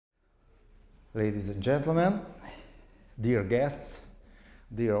Ladies and gentlemen, dear guests,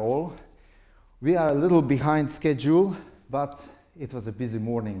 dear all, we are a little behind schedule, but it was a busy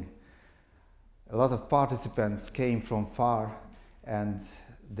morning. A lot of participants came from far and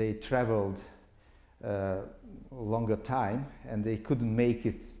they traveled a longer time and they couldn't make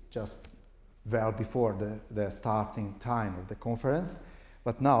it just well before the starting time of the conference.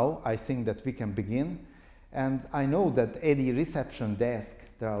 But now I think that we can begin. And I know that at the reception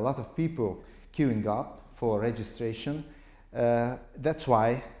desk there are a lot of people queuing up for registration. That's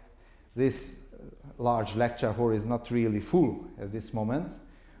why this large lecture hall is not really full at this moment.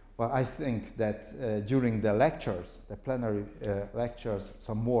 But I think that during the lectures, the plenary lectures,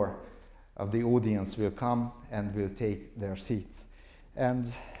 some more of the audience will come and will take their seats. And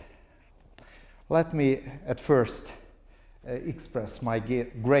let me at first express my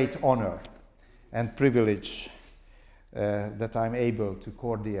great honor and privilege that I'm able to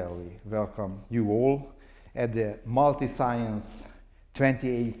cordially welcome you all at the Multi-Science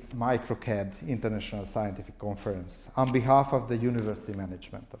 28th MicroCad International Scientific Conference on behalf of the university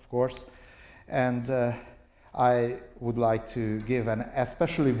management, of course. And I would like to give an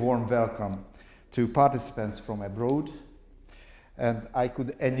especially warm welcome to participants from abroad. And I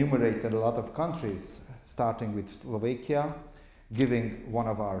could enumerate a lot of countries, starting with Slovakia, giving one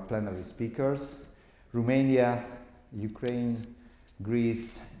of our plenary speakers, Romania, Ukraine,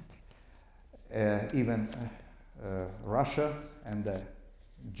 Greece, even Russia and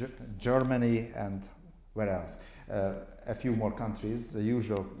Germany, and where else? A few more countries. The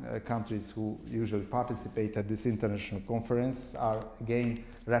usual countries who usually participate at this international conference are again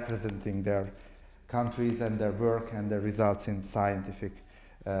representing their countries and their work and their results in scientific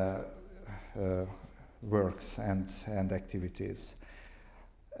works and activities.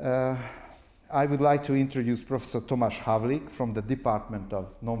 I would like to introduce Professor Tamás Havlik from the Department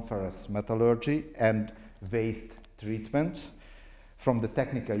of Non-Ferrous Metallurgy and Waste Treatment from the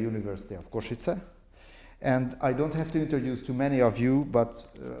Technical University of Košice. And I don't have to introduce too many of you, but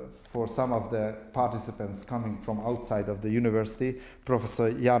for some of the participants coming from outside of the university, Professor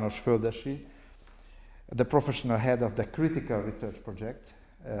János Földessy, the professional head of the Critical Research Project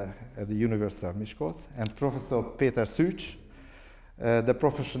at the University of Miskolci, and Professor Péter Szűcs, the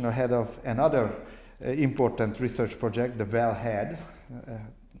professional head of another important research project, the Wellhead,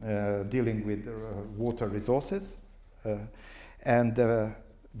 dealing with water resources, and the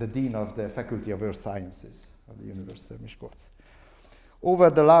Dean of the Faculty of Earth Sciences of the University of Miskolci.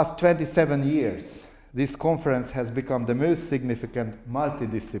 Over the last 27 years, this conference has become the most significant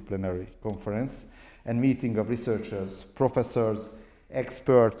multidisciplinary conference and meeting of researchers, professors,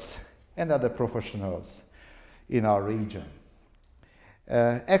 experts, and other professionals in our region.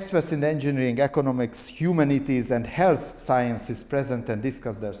 Experts in engineering, economics, humanities, and health sciences present and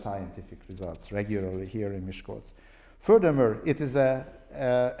discuss their scientific results regularly here in Miskolci. Furthermore, it is a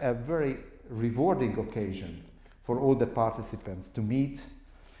very rewarding occasion for all the participants to meet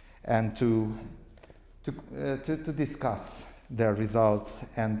and to discuss their results,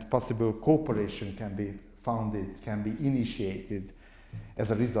 and possible cooperation can be founded, can be initiated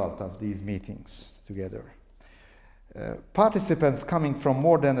as a result of these meetings together. Participants coming from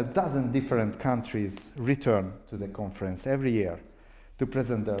more than a dozen different countries return to the conference every year to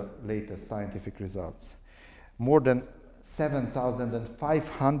present their latest scientific results. More than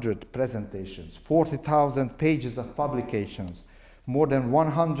 7,500 presentations, 40,000 pages of publications, more than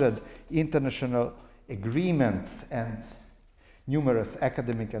 100 international agreements, and numerous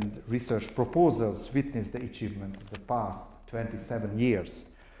academic and research proposals witness the achievements of the past 27 years.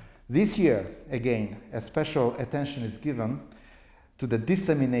 This year, again, a special attention is given to the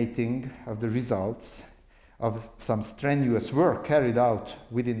disseminating of the results of some strenuous work carried out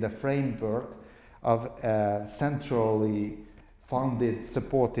within the framework of a centrally funded,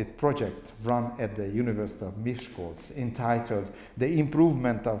 supported project run at the University of Miskolci entitled The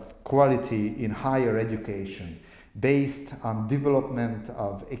Improvement of Quality in Higher Education, based on development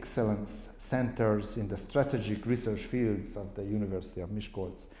of excellence centers in the strategic research fields of the University of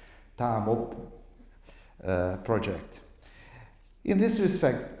Miskolci. TAMOP project. In this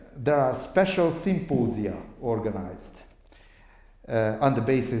respect, there are special symposia organized on the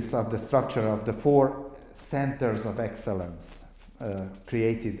basis of the structure of the 4 centers of excellence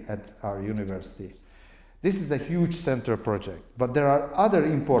created at our university. This is a huge center project, but there are other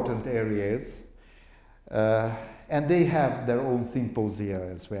important areas and they have their own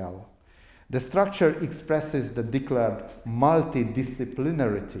symposia as well. The structure expresses the declared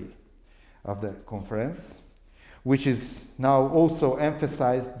multidisciplinarity of the conference, which is now also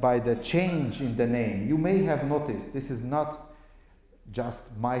emphasized by the change in the name. You may have noticed this is not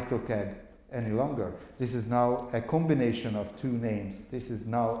just MicroCad any longer. This is now a combination of two names. This is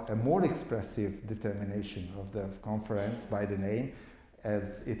now a more expressive determination of the conference by the name,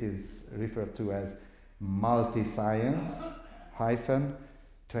 as it is referred to as multi-science hyphen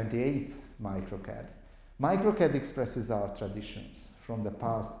 28th MicroCad. MicroCad expresses our traditions from the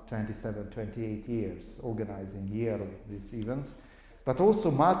past 27, 28 years, organizing yearly this event. But also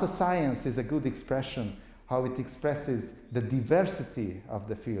multi-science is a good expression, how it expresses the diversity of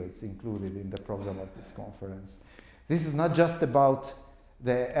the fields included in the program of this conference. This is not just about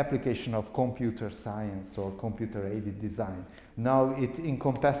the application of computer science or computer-aided design. Now it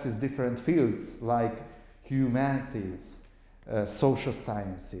encompasses different fields like humanities, social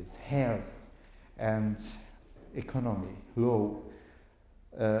sciences, health, and economy, law.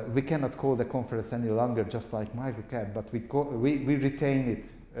 We cannot call the conference any longer just like MicroCad, but we retain it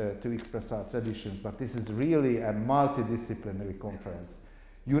to express our traditions, but this is really a multidisciplinary conference,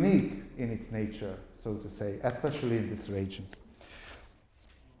 unique in its nature, so to say, especially in this region.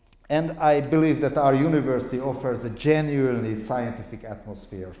 And I believe that our university offers a genuinely scientific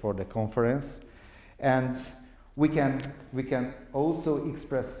atmosphere for the conference, and we can also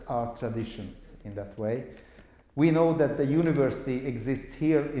express our traditions in that way. We know that the university exists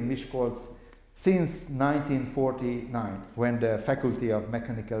here in Miskolc since 1949, when the Faculty of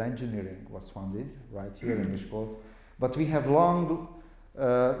Mechanical Engineering was founded, right here in Miskolc. But we have long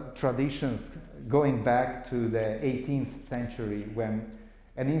traditions going back to the 18th century, when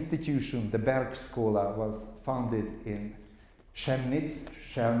an institution, the Bergskola, was founded in Chemnitz,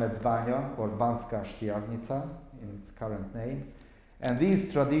 Selmecbánya, or Banska Štiavnica in its current name. And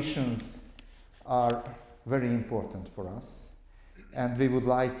these traditions are very important for us, and we would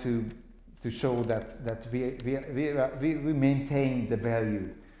like to show that we maintain the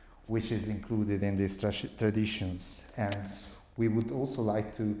value which is included in these traditions. And we would also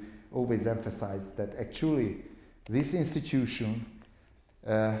like to always emphasize that actually this institution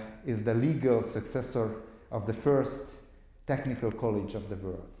is the legal successor of the first technical college of the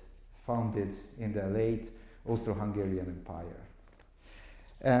world, founded in the late Austro-Hungarian Empire.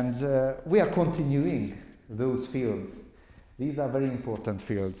 And we are continuing those fields. These are very important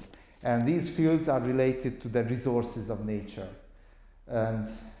fields. And these fields are related to the resources of nature. And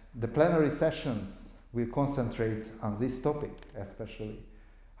the plenary sessions will concentrate on this topic, especially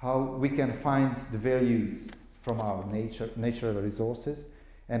how we can find the values from our natural resources,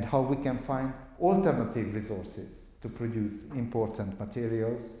 and how we can find alternative resources to produce important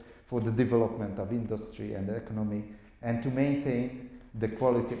materials for the development of industry and economy, and to maintain the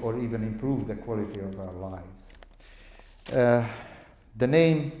quality or even improve the quality of our lives. The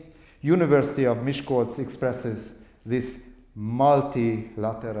name University of Miskolc expresses this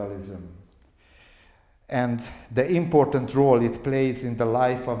multilateralism and the important role it plays in the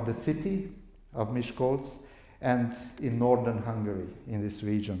life of the city of Miskolc and in northern Hungary, in this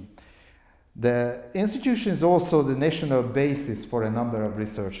region. The institution is also the national basis for a number of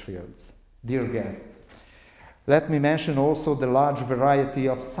research fields. Dear guests, let me mention also the large variety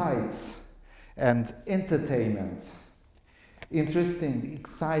of sites and entertainment, interesting,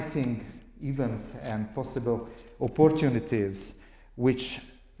 exciting events and possible opportunities which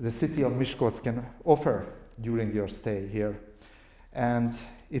the city of Miskolc can offer during your stay here. And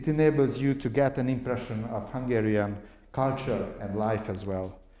it enables you to get an impression of Hungarian culture and life as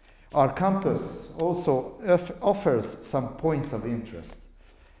well. Our campus also offers some points of interest.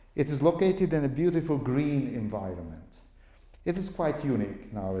 It is located in a beautiful green environment. It is quite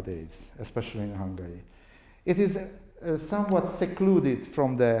unique nowadays, especially in Hungary. It is somewhat secluded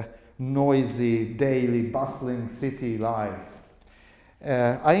from the noisy, daily, bustling city life.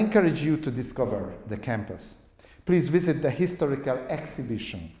 I encourage you to discover the campus. Please visit the historical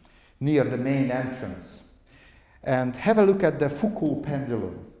exhibition near the main entrance and have a look at the Foucault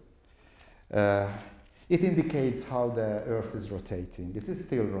pendulum. It indicates how the Earth is rotating. It is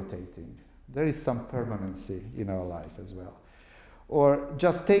still rotating. There is some permanency in our life as well. Or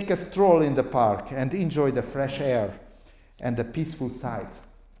just take a stroll in the park and enjoy the fresh air and the peaceful sight.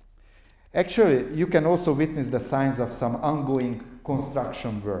 Actually, you can also witness the signs of some ongoing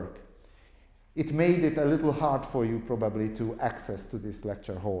construction work. It made it a little hard for you probably to access to this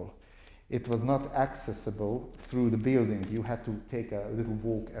lecture hall. It was not accessible through the building. You had to take a little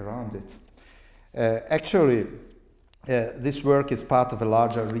walk around it. Actually, this work is part of a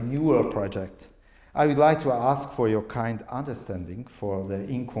larger renewal project. I would like to ask for your kind understanding for the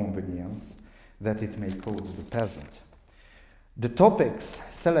inconvenience that it may cause at the present. The topics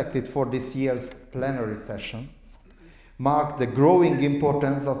selected for this year's plenary sessions mark the growing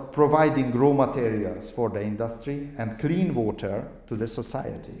importance of providing raw materials for the industry and clean water to the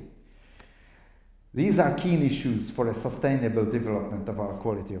society. These are key issues for a sustainable development of our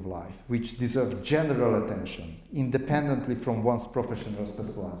quality of life, which deserve general attention, independently from one's professional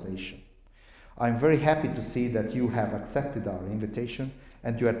specialization. I'm very happy to see that you have accepted our invitation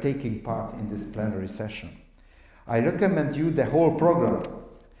and you are taking part in this plenary session. I recommend you the whole program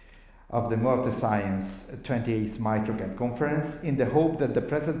of the Multi-Science 28th MicroCad conference in the hope that the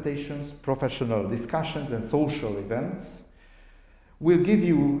presentations, professional discussions and social events will give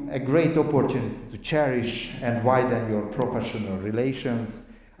you a great opportunity to cherish and widen your professional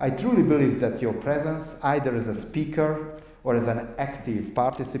relations. I truly believe that your presence, either as a speaker or as an active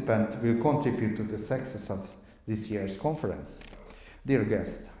participant, will contribute to the success of this year's conference. Dear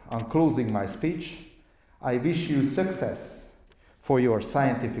guests, on closing my speech, I wish you success for your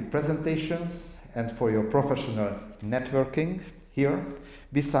scientific presentations and for your professional networking here,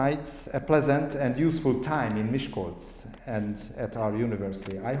 besides a pleasant and useful time in Miskolci and at our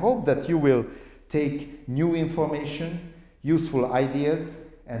university. I hope that you will take new information, useful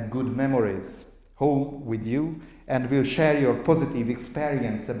ideas and good memories home with you and will share your positive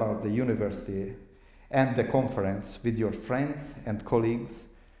experience about the university and the conference with your friends and colleagues,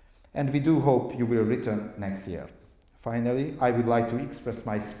 and we do hope you will return next year. Finally, I would like to express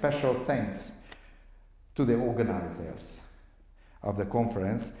my special thanks to the organizers of the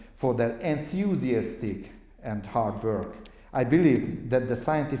conference for their enthusiastic and hard work. I believe that the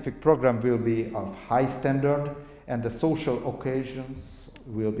scientific program will be of high standard and the social occasions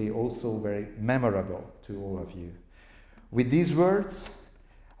will be also very memorable to all of you. With these words,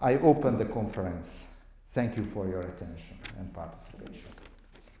 I open the conference. Thank you for your attention and participation.